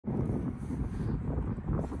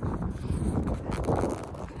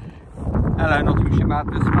Hello Nottinghamshire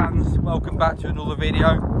Madness fans, welcome back to another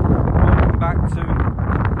video. Welcome back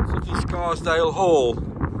to Sutton Scarsdale Hall.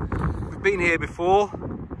 We've been here before,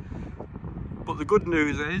 but the good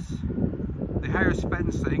news is the Harris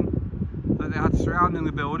fencing that they had surrounding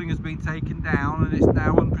the building has been taken down and it's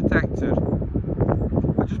now unprotected.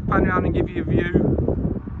 I'll just pan around and give you a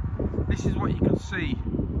view. This is what you can see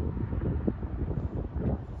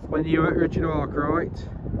when you're at Richard Arkwright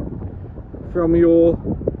from your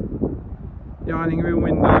dining room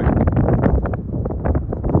window.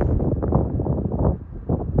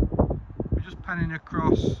 We're just panning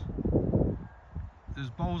across.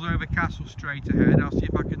 There's Bolsover Castle straight ahead. I'll see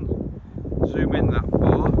if I can zoom in that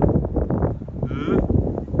far.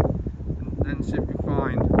 And then see if we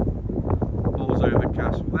find Bolsover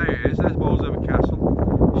Castle. There it is, there's Bolsover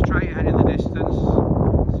Castle. Straight ahead in the distance.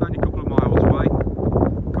 It's only a couple of miles away.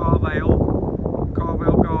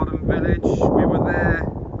 Carvale Garden Village. We were there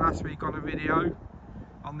last week on a video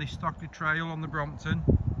on the Stockley Trail on the Brompton.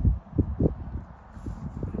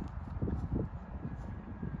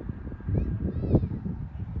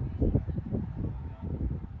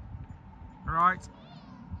 Right,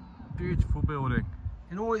 beautiful building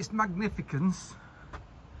in all its magnificence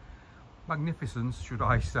should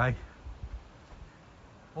I say.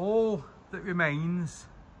 All that remains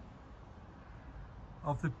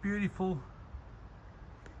of the beautiful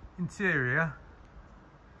interior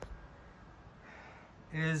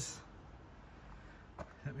is,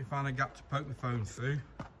 let me find a gap to poke the phone through,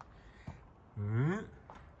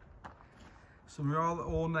 some rather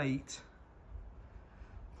ornate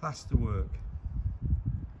plasterwork.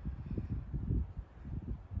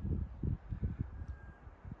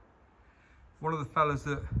 One of the fellas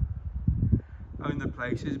that owned the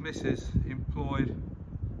place, his missus employed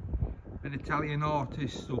an Italian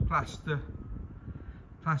artist or plaster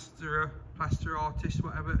artist,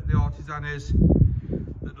 whatever the artisan is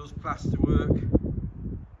that does plaster work.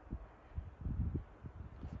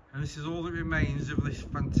 And this is all that remains of this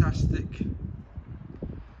fantastic,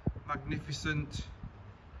 magnificent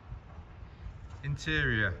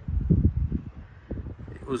interior.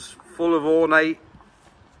 It was full of ornate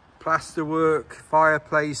plasterwork,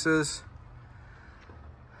 fireplaces,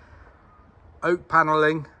 oak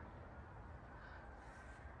panelling.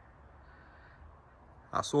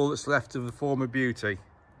 That's all that's left of the former beauty,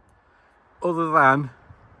 other than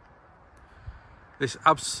this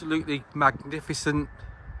absolutely magnificent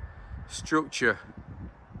structure.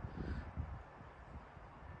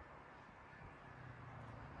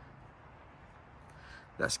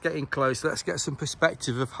 Let's get in close, let's get some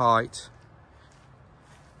perspective of height.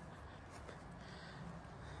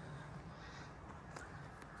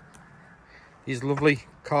 These lovely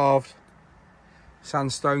carved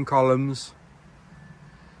sandstone columns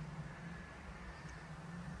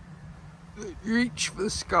that reach for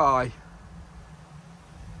the sky.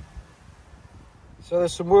 So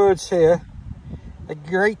there's some words here. A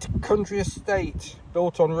great country estate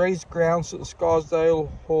built on raised grounds at the Scarsdale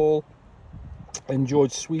Hall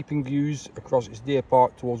enjoyed sweeping views across its deer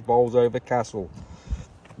park towards Bolsover Castle.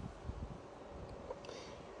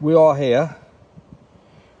 We are here.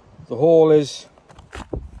 The hall is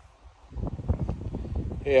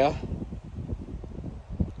here.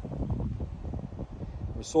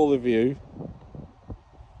 We saw the view.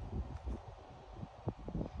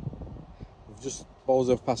 We've just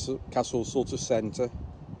Bolsover Castle sort of centre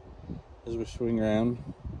as we swing around.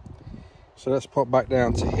 So let's pop back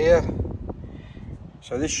down to here.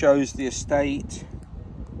 So this shows the estate.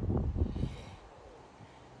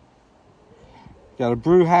 Got a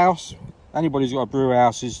brew house. Anybody who's got a brew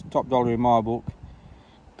house is top dollar in my book.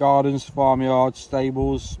 Gardens, farmyard,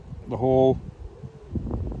 stables, the hall.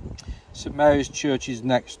 St Mary's Church is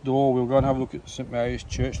next door. We'll go and have a look at St Mary's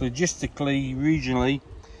Church. Logistically, regionally,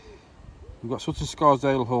 we've got Sutton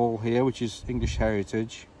Scarsdale Hall here, which is English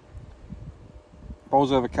heritage.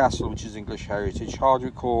 Bolsover Castle, which is English heritage.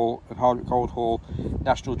 Hardwick Hall and Hardwick Old Hall,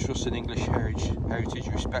 National Trust and English heritage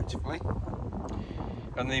respectively.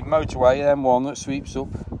 And the motorway, M1, that sweeps up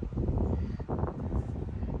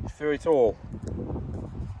through it all.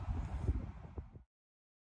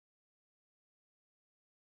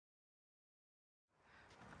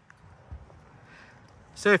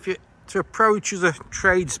 So if you to approach as a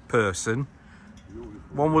tradesperson,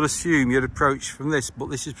 one would assume you'd approach from this, but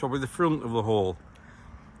this is probably the front of the hall.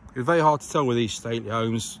 It's very hard to tell with these stately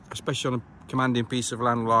homes, especially on a commanding piece of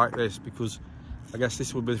land like this, because I guess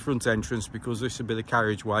this would be the front entrance, because this would be the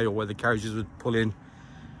carriageway, or where the carriages would pull in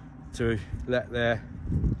to let their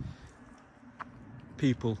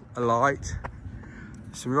people alight.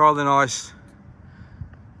 Some rather nice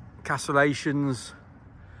castellations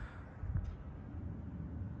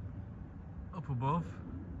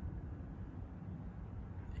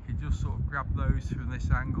views from this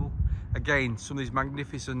angle. Again, some of these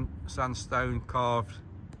magnificent sandstone carved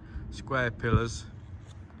square pillars.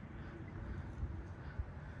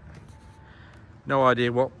 No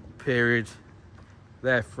idea what period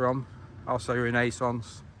they're from. I'll say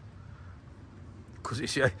Renaissance, because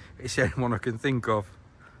it's the only one I can think of.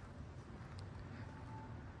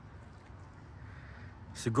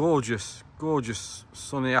 It's a gorgeous, gorgeous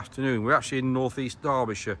sunny afternoon. We're actually in northeast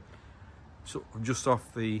Derbyshire, sort of just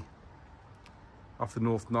off the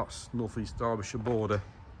northeast Derbyshire border.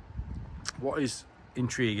 What is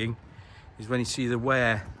intriguing is when you see the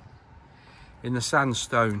wear in the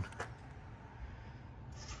sandstone,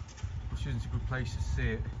 which isn't a good place to see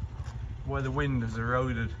it, where the wind has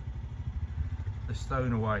eroded the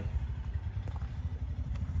stone away.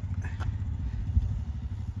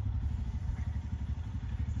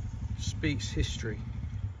 Speaks history.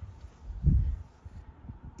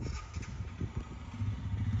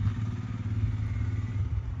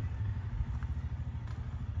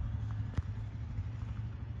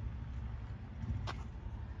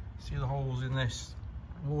 See the holes in this,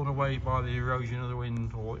 worn away by the erosion of the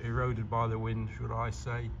wind, or eroded by the wind, should I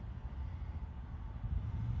say.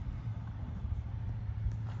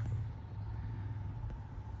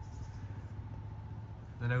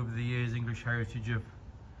 Then over the years, English Heritage have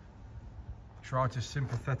tried to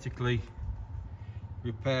sympathetically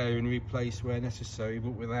repair and replace where necessary,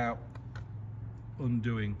 but without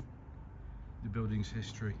undoing the building's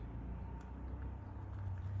history.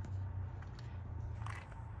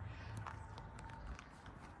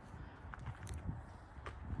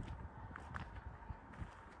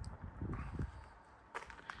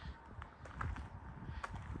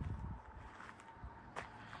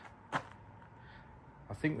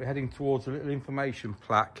 I think we're heading towards a little information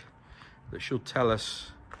plaque that should tell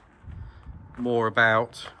us more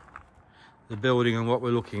about the building and what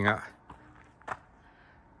we're looking at.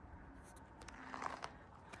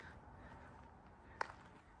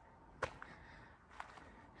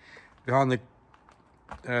 Behind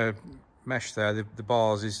the mesh there, the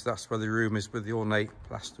bars, that's where the room is with the ornate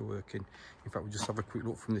plasterwork in. In fact, we'll just have a quick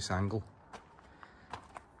look from this angle.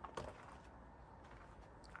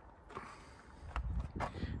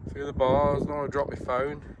 Through the bars, don't want to drop my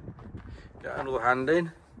phone. Get another hand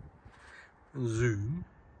in and zoom.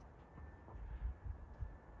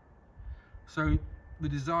 So the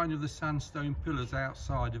design of the sandstone pillars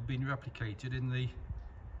outside have been replicated in the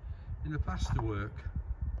plasterwork.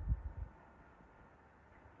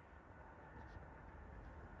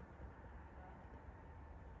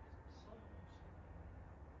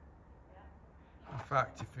 In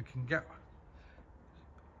fact, if we can get,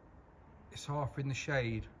 it's half in the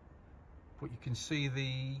shade, but you can see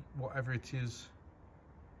the whatever it is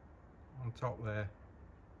on top there,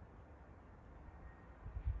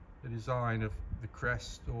 the design of the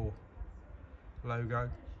crest or logo.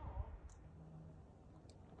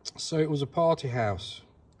 So it was a party house,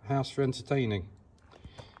 a house for entertaining,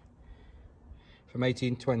 from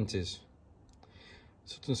 1820s.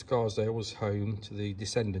 Sutton Scarsdale was home to the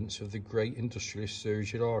descendants of the great industrialist Sir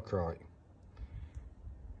Richard Arkwright.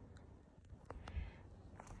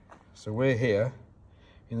 So we're here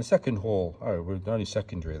in the second hall. Oh, we're only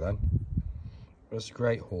secondary then. That's a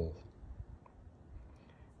great hall.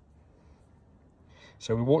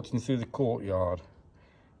 So we walked in through the courtyard,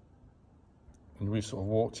 and we sort of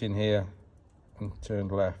walked in here and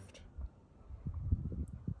turned left.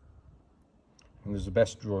 And there's the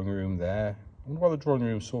best drawing room there. I wonder why the drawing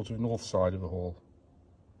room is sort of north side of the hall,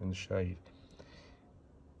 in the shade.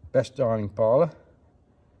 Best dining parlour.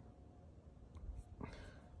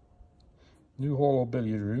 New hall or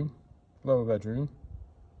billiard room, lower bedroom,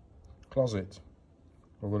 closet.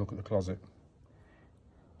 We'll go look at the closet.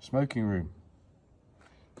 Smoking room.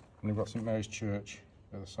 And we've got St Mary's Church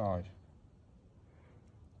at the side.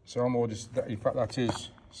 So I'm already, in fact that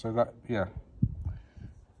is, so that, yeah.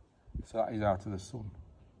 So that is out of the sun.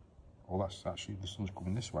 Well, that's actually, the sun's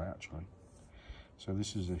coming this way actually. So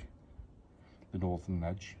this is the northern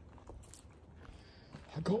edge.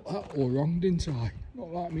 I got that all wrong, didn't I?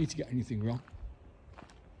 Not like me to get anything wrong.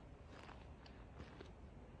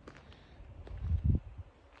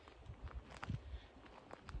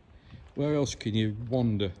 Where else can you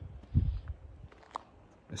wander?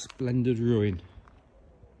 A splendid ruin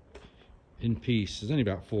in peace. There's only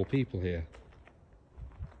about 4 people here.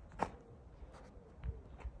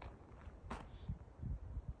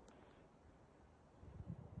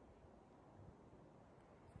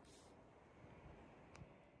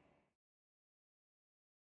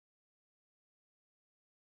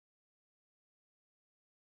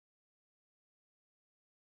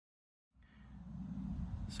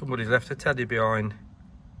 Somebody's left a teddy behind.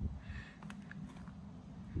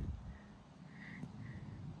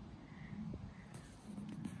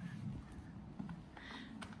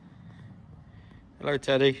 Hello,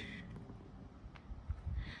 Teddy.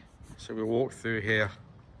 So we walk through here.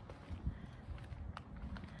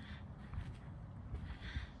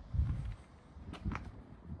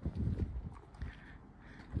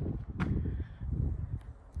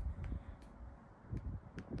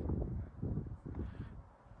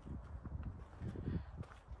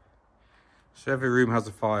 So every room has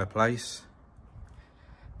a fireplace.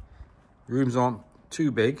 Rooms aren't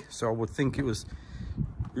too big, so I would think it was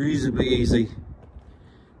reasonably easy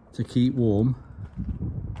to keep warm.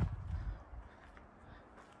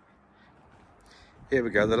 Here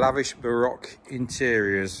we go, the lavish Baroque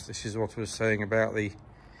interiors. This is what I was saying about the...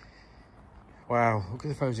 Wow, look at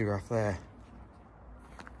the photograph there.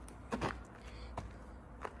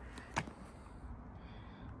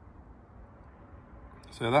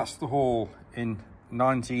 So that's the hall in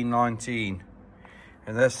 1919.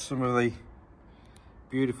 And there's some of the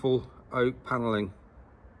beautiful oak panelling.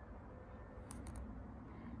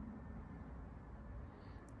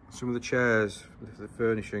 Some of the chairs with the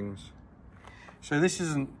furnishings. So this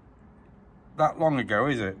isn't that long ago,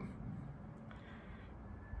 is it?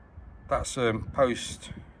 That's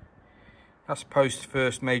post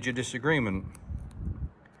first major disagreement.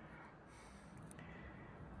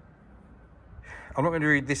 I'm not going to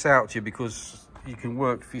read this out to you because you can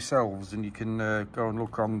work for yourselves, and you can go and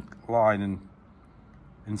look online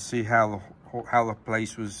and see how the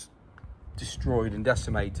place was destroyed and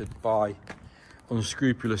decimated by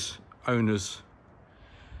unscrupulous owners.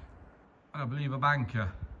 I believe a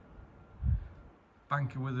banker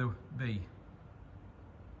with a B,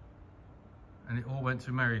 and it all went to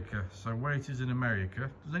America. So where it is in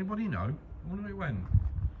America, does anybody know? I wonder where it went.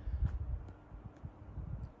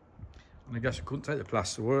 And I guess I couldn't take the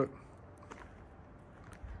plaster work.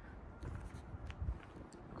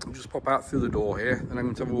 I'll just pop out through the door here, then I'm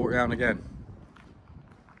going to have a walk around again.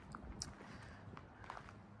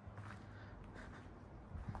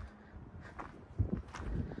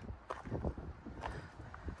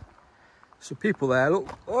 Some people there,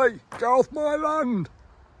 look. Oi, get off my land!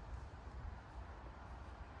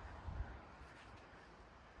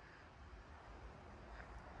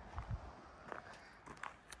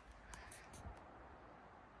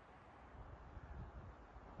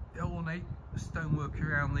 The ornate stonework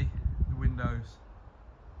around the windows.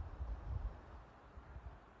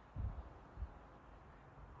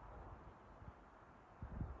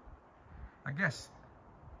 I guess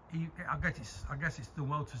it's done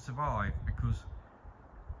well to survive, because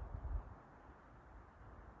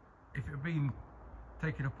if it had been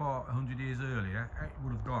taken apart 100 years earlier, it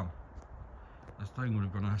would have gone. The stone would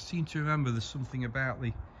have gone. I seem to remember there's something about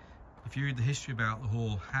if you read the history about the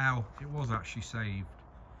hall, how it was actually saved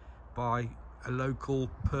by a local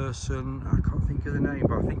person. I can't think of the name,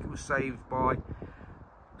 but I think it was saved by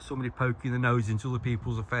somebody poking the nose into other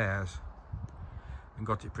people's affairs and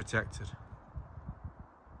got it protected.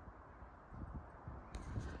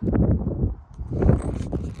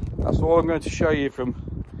 That's all I'm going to show you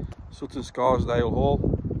from Sutton Scarsdale Hall.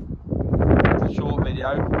 It's a short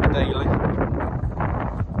video, daily.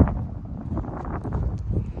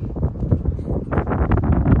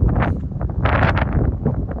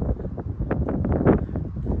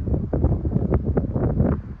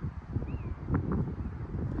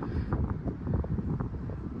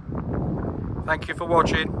 Thank you for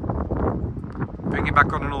watching. Bring it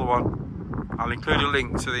back on another one. I'll include a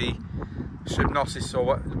link to the hypnosis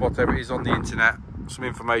or whatever it is on the internet, some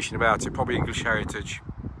information about it, probably English heritage.